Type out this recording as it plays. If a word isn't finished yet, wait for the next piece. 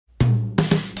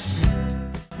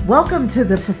Welcome to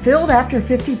the Fulfilled After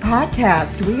 50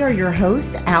 podcast. We are your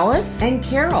hosts, Alice and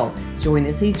Karol. Join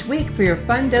us each week for your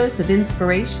fun dose of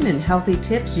inspiration and healthy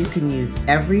tips you can use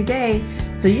every day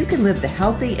so you can live the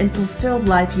healthy and fulfilled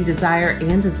life you desire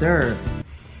and deserve.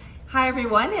 Hi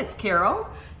everyone, it's Karol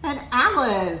and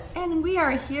Alice. And we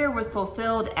are here with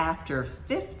Fulfilled After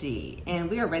 50. And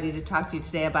we are ready to talk to you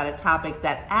today about a topic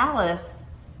that Alice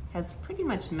has pretty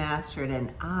much mastered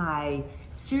and I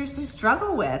seriously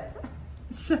struggle with.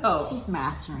 So she's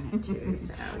mastering it too.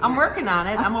 So, I'm working on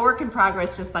it. I'm a work in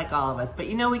progress, just like all of us. But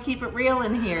you know, we keep it real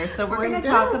in here. So we're going to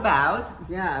talk about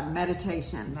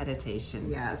meditation. Meditation.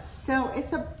 Yes. So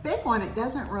it's a big one. It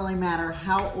doesn't really matter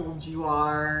how old you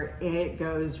are. It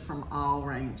goes from all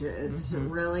ranges. Mm-hmm.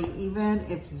 Really, even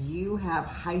if you have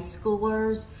high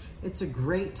schoolers, it's a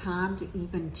great time to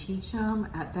even teach them.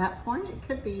 At that point, it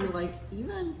could be like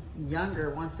even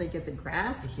younger once they get the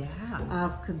grasp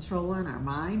of controlling our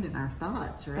mind and our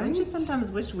thoughts, right? Don't you sometimes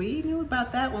wish we knew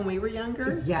about that when we were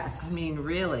younger? Yes. I mean,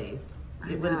 really.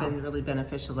 It would have been really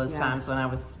beneficial those times when I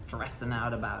was stressing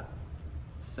out about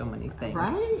so many things.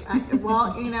 Right?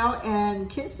 Well, you know, and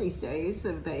kids these days,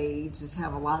 they just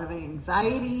have a lot of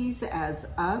anxieties as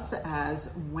us,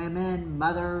 as women,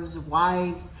 mothers,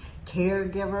 wives,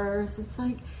 caregivers. It's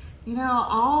like, you know,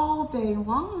 all day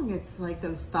long, it's like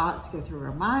those thoughts go through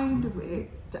our mind. We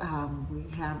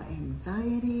have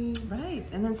anxiety. Right.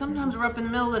 And then sometimes we're up in the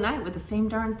middle of the night with the same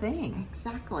darn thing.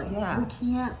 Exactly. Yeah. We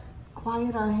can't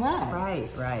quiet our head.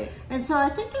 Right. And so I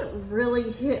think it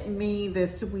really hit me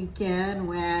this weekend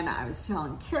when I was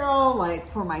telling Karol,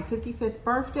 like for my 55th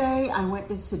birthday, I went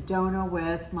to Sedona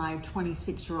with my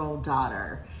 26-year-old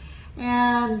daughter.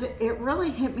 And it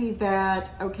really hit me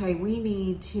that, okay, we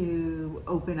need to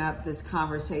open up this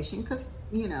conversation because,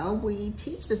 you know, we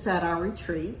teach this at our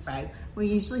retreats. Right. We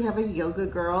usually have a yoga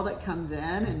girl that comes in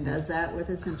and does that with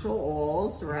essential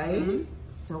oils, right? Mm-hmm.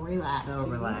 So relaxing. So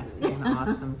relaxing and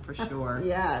awesome for sure.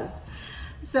 Yes.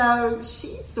 So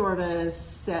she sort of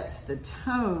sets the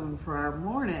tone for our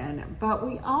morning, but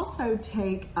we also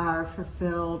take our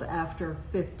Fulfilled After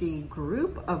 50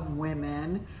 group of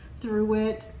women through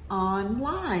it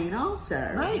online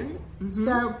also. Right. Mm-hmm.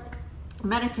 So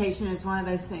meditation is one of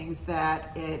those things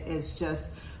that it is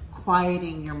just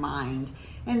quieting your mind.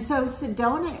 And so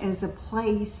Sedona is a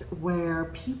place where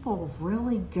people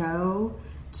really go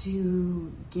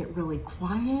to get really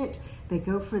quiet. They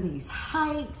go for these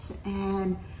hikes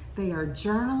and they are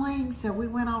journaling. So we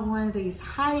went on one of these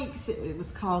hikes. It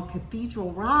was called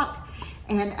Cathedral Rock.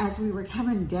 And as we were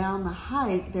coming down the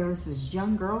hike, there was this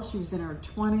young girl. She was in her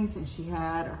 20s and she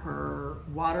had her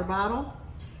water bottle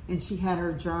and she had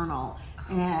her journal.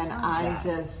 And I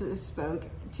just spoke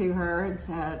to her and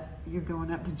said, "You're going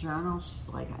up to journal?" She's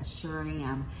like, "I sure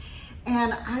am."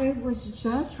 And I was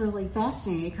just really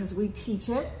fascinated because we teach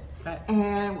it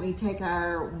and we take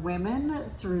our women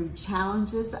through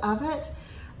challenges of it.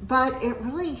 But it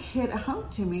really hit home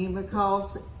to me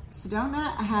because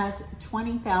Sedona has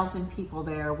 20,000 people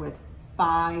there with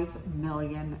 5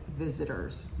 million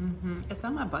visitors. Mm-hmm. It's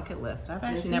on my bucket list. I've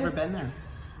actually never been there.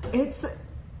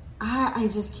 I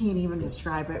just can't even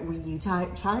describe it. When you try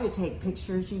to take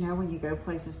pictures, you know, when you go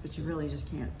places, but you really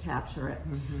just can't capture it.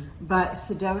 Mm-hmm. But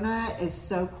Sedona is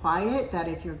so quiet that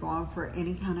if you're going for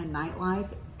any kind of nightlife,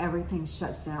 everything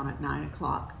shuts down at 9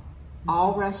 o'clock.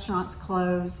 All restaurants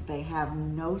close. They have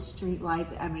no street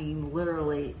lights. I mean,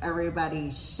 literally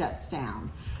everybody shuts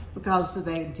down because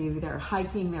they do their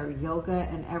hiking, their yoga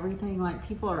and everything. Like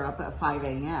people are up at 5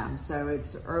 a.m. So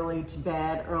it's early to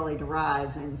bed, early to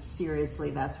rise. And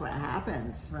seriously, that's what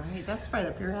happens. Right. That's right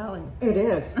up your alley. It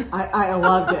is. I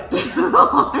loved it.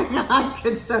 I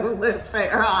could so live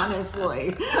there,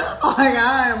 honestly. Like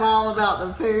I am all about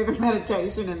the food, the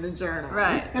meditation, and the journal.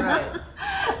 Right.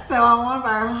 So on one of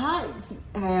our hikes,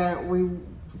 we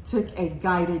took a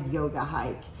guided yoga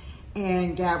hike.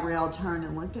 And Gabrielle turned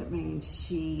and looked at me, and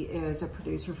she is a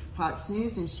producer for Fox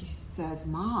News, and she says,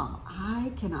 "Mom,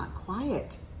 I cannot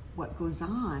quiet what goes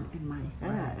on in my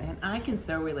head." Right. And I can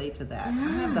so relate to that. Yes.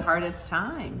 I have the hardest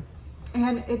time.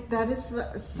 And that is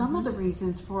some of the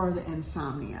reasons for the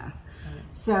insomnia. Right.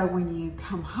 So when you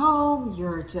come home,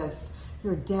 your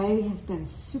day has been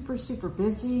super, super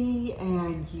busy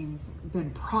and you've been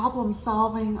problem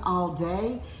solving all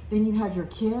day. Then you have your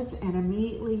kids and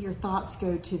immediately your thoughts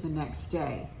go to the next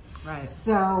day. Right.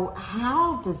 So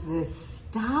how does this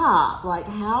stop? Like,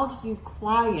 how do you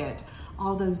quiet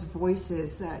all those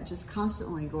voices that just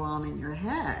constantly go on in your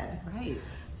head? Right.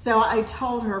 So I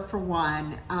told her, for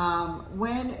one,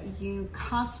 when you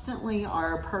constantly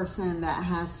are a person that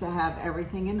has to have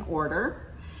everything in order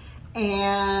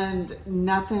and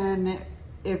nothing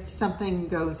if something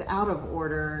goes out of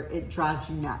order, it drives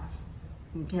you nuts.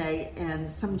 Okay, and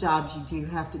some jobs you do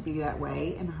have to be that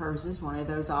way, and hers is one of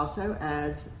those also,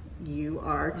 as you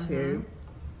are too.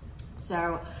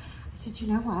 So I said, you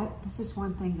know what? This is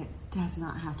one thing that does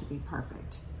not have to be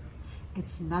perfect.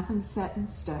 It's nothing set in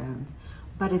stone,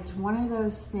 but it's one of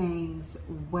those things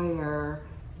where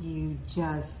you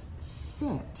just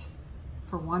sit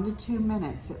for 1 to 2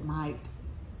 minutes. It might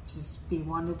just be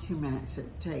 1 to 2 minutes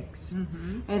it takes.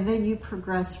 And then you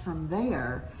progress from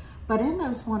there. But in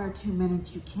those 1 or 2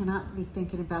 minutes, you cannot be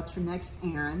thinking about your next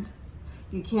errand.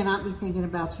 You cannot be thinking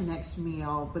about your next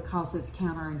meal, because it's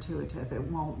counterintuitive. It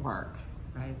won't work.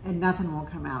 Right. And nothing will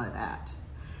come out of that.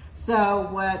 So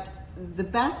the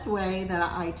best way that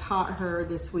I taught her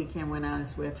this weekend when I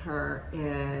was with her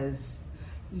is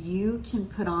you can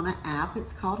put on an app.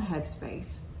 It's called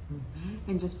Headspace.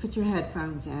 And just put your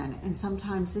headphones in. And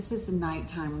sometimes this is a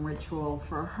nighttime ritual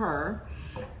for her.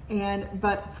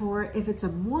 But if it's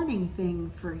a morning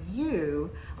thing for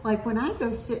you, like when I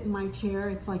go sit in my chair,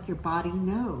 it's like your body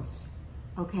knows,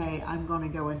 okay, I'm going to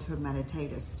go into a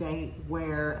meditative state.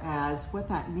 Whereas what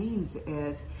that means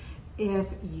is, if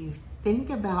you think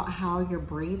about how you're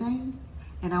breathing,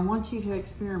 and I want you to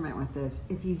experiment with this,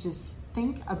 if you just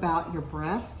think about your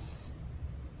breaths,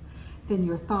 then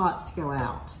your thoughts go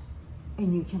out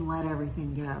and you can let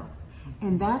everything go.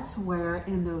 And that's where,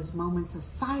 in those moments of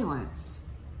silence,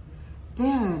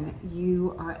 then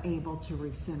you are able to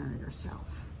recenter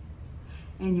yourself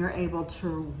and you're able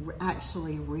to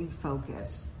actually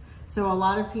refocus. So a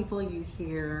lot of people you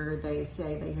hear, they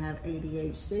say they have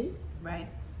ADHD. Right.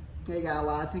 They got a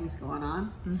lot of things going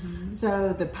on.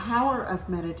 So the power of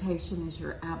meditation is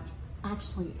you're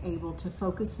actually able to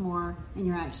focus more, and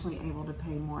you're actually able to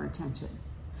pay more attention.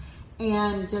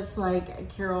 And just like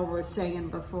Karol was saying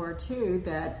before too,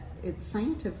 that it's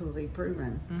scientifically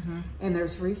proven, and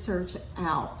there's research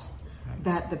out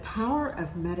that the power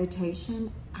of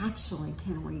meditation actually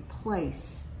can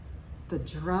replace the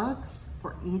drugs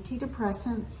for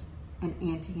antidepressants and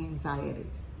anti-anxiety.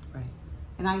 Right.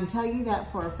 And I can tell you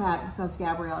that for a fact, because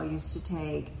Gabrielle used to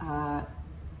take Xanax.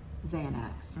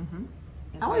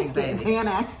 I always get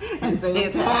Xanax and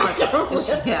Zantac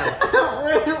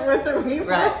with the reflux.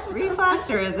 Right. Reflux,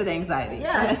 or is it anxiety?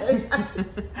 Yes.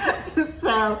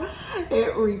 So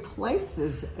it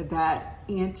replaces that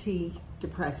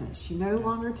antidepressant. She no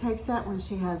longer takes that when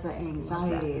she has an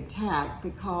anxiety attack,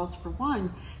 because for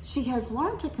one, she has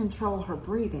learned to control her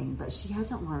breathing, but she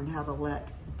hasn't learned how to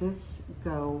let this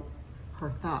go,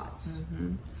 her thoughts.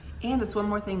 And it's one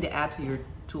more thing to add to your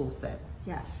tool set,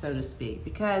 so to speak,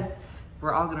 because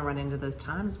we're all going to run into those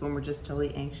times when we're just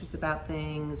totally anxious about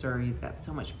things, or you've got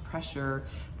so much pressure,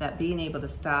 that being able to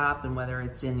stop, and whether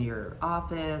it's in your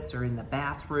office or in the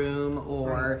bathroom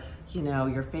or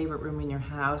your favorite room in your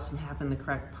house, and having the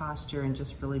correct posture and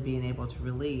just really being able to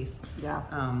release.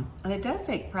 And it does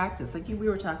take practice. Like we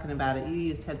were talking about it, you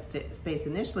used Headspace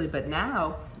initially, but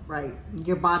now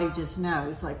your body just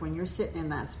knows, like when you're sitting in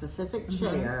that specific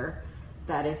chair,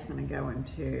 that it's going to go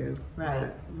into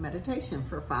meditation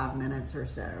for 5 minutes or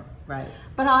so.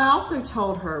 But I also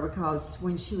told her, because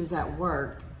when she was at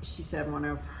work, she said one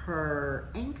of her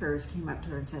anchors came up to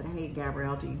her and said, "Hey,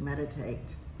 Gabrielle, do you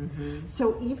meditate?"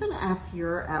 So even if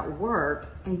you're at work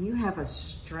and you have a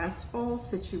stressful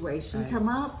situation come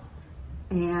up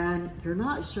and you're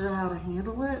not sure how to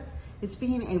handle it, it's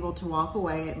being able to walk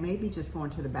away. It may be just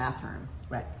going to the bathroom.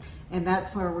 And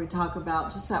that's where we talk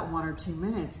about just that 1 or 2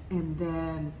 minutes, and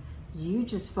then you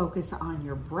just focus on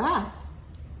your breath,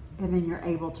 and then you're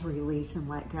able to release and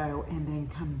let go, and then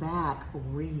come back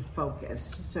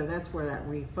refocused. So that's where that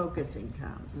refocusing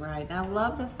comes. Right. And I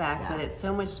love the fact that it's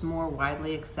so much more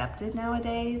widely accepted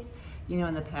nowadays.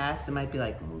 In the past, it might be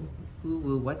like,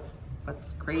 ooh, what's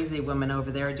crazy woman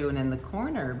over there doing in the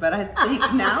corner? But I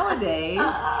think nowadays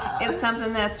it's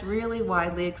something that's really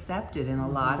widely accepted in a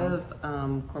lot of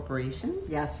corporations.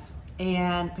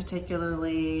 And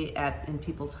particularly in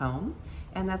people's homes.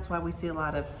 And that's why we see a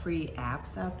lot of free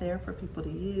apps out there for people to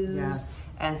use,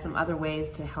 and some other ways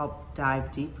to help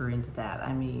dive deeper into that.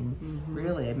 I mean,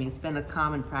 really, it's been a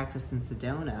common practice in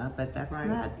Sedona, but that's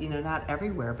not, not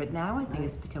everywhere. But now I think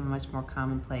it's become a much more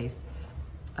commonplace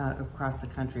across the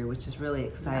country, which is really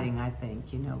exciting. I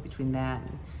think, between that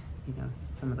and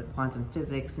some of the quantum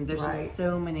physics, and there's Right. just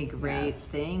so many great Yes.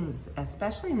 things,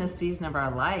 especially in this season of our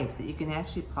life, that you can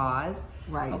actually pause,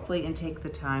 Right. hopefully, and take the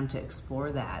time to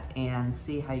explore that and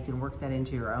see how you can work that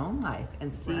into your own life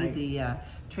and see Right. the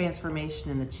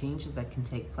transformation and the changes that can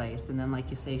take place. And then, like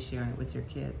you say, sharing it with your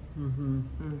kids.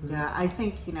 Yeah, I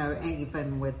think,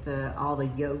 even with all the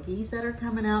yogis that are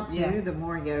coming out too, Yeah. the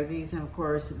more yogis, and of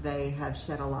course they have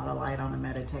shed a lot of light on the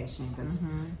meditation because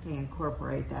they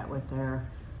incorporate that with their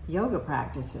yoga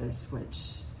practices,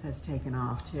 which has taken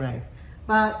off too. Right.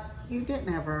 But you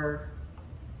didn't ever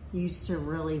used to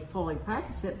really fully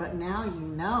practice it, but now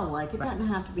like it Right. doesn't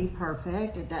have to be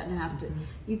perfect. It doesn't have to,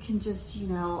 you can just,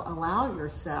 allow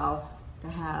yourself to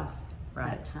have Right.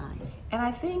 that time. And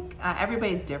I think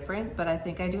everybody's different, but I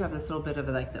think I do have this little bit of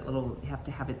you have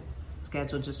to have it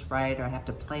scheduled just right, or I have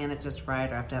to plan it just right,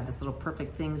 or I have to have this little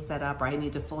perfect thing set up, or I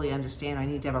need to fully understand, or I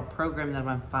need to have a program that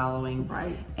I'm following.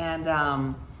 Right.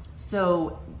 And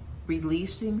so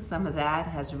releasing some of that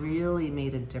has really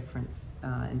made a difference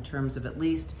in terms of, at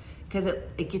least, because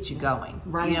it gets you going.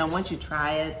 Right. Once you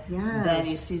try it, Yes. then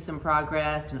you see some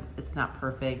progress, and it's not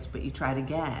perfect, but you try it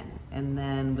again. And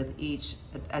then with each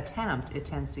attempt, it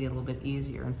tends to get a little bit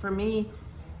easier. And for me,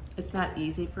 it's not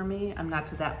easy for me. I'm not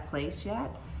to that place yet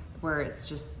where it's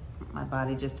just, my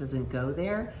body just doesn't go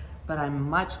there. But I'm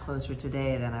much closer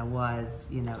today than I was,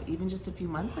 even just a few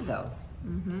months ago.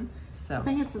 So I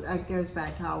think it goes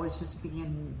back to always just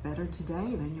being better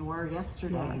today than you were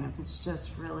yesterday. Yeah. And if it's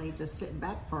just really just sitting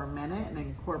back for a minute and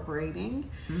incorporating,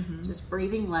 just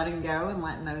breathing, letting go, and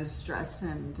letting those stress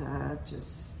and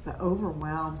just the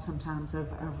overwhelm sometimes of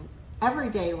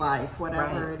everyday life,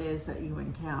 whatever Right. it is that you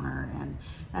encounter. And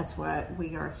that's what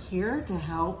we are here to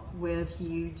help with.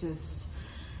 You just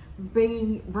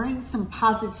bring some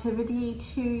positivity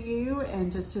to you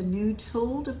and just a new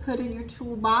tool to put in your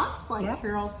toolbox, like Yep.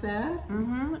 Karol said.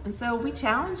 And so we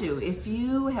challenge you, if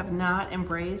you have not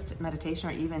embraced meditation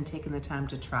or even taken the time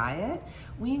to try it,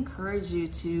 we encourage you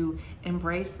to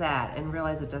embrace that and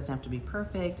realize it doesn't have to be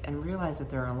perfect, and realize that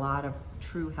there are a lot of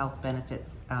true health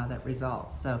benefits that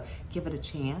result. So give it a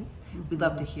chance. We'd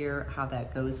love to hear how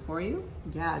that goes for you.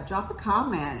 Yeah, drop a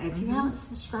comment. If you haven't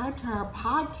subscribed to our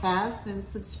podcast, then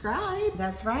subscribe.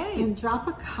 That's right. And drop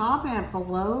a comment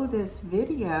below this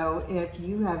video if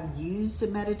you have used a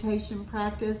meditation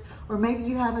practice, or maybe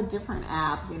you have a different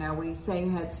app. We say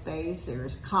Headspace,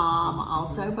 there's Calm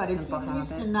also, but if Simple you've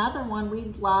used Habit. another one,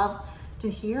 we'd love to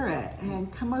hear it.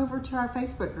 And come over to our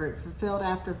Facebook group, Fulfilled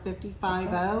After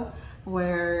 55,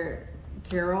 where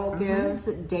Karol gives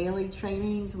daily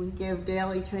trainings. We give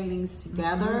daily trainings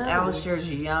together. Al shares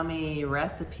yummy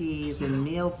recipes and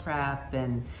meal prep,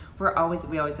 and we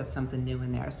always have something new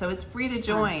in there. So it's free to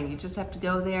join. You just have to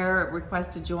go there,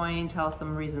 request to join, tell us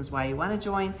some reasons why you want to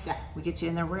join. Yeah. We get you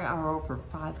in there. We are over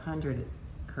 500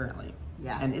 currently.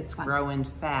 Yeah, And it's fun. growing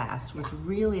fast with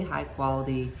really high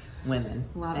quality women.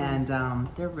 Love it. And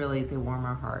they warm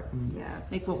our heart and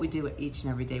Yes. make what we do each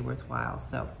and every day worthwhile.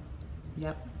 So,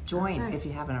 join Okay. if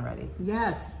you haven't already.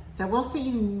 Yes. So we'll see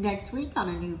you next week on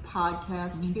a new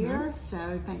podcast here.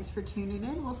 So thanks for tuning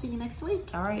in. We'll see you next week.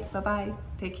 All right, bye-bye.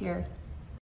 Take care.